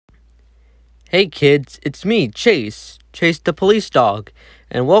Hey kids, it's me, Chase the police dog,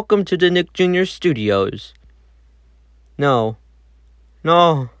 and welcome to the Nick Jr. Studios. No,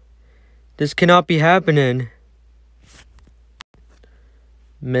 this cannot be happening.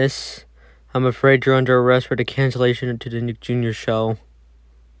 Miss, I'm afraid you're under arrest for the cancellation to the Nick Jr. show.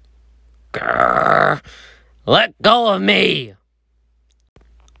 Grrr, let go of me!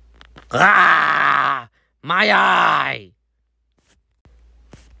 Ah! My eye!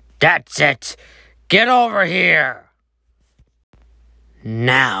 That's it! Get over here!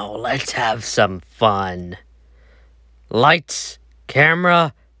 Now let's have some fun. Lights,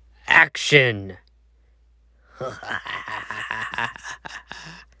 camera, action!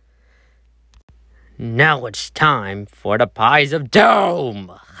 Now it's time for the Pies of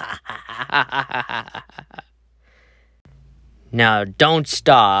Doom! Now don't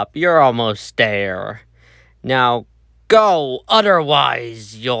stop, you're almost there. Now go,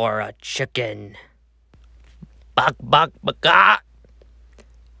 otherwise you're a chicken. Buck, buck, buck.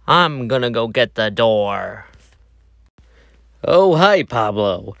 I'm gonna go get the door. Oh, hi,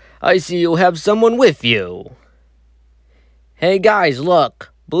 Pablo. I see you have someone with you. Hey, guys,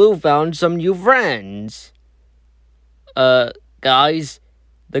 look. Blue found some new friends. Guys,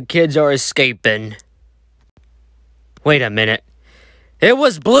 the kids are escaping. Wait a minute. It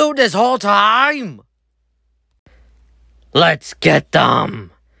was Blue this whole time? Let's get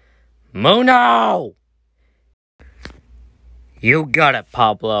them. Muno! You got it,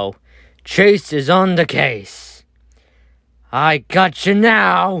 Pablo. Chase is on the case. I got you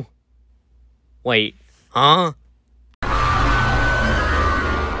now. Wait, huh?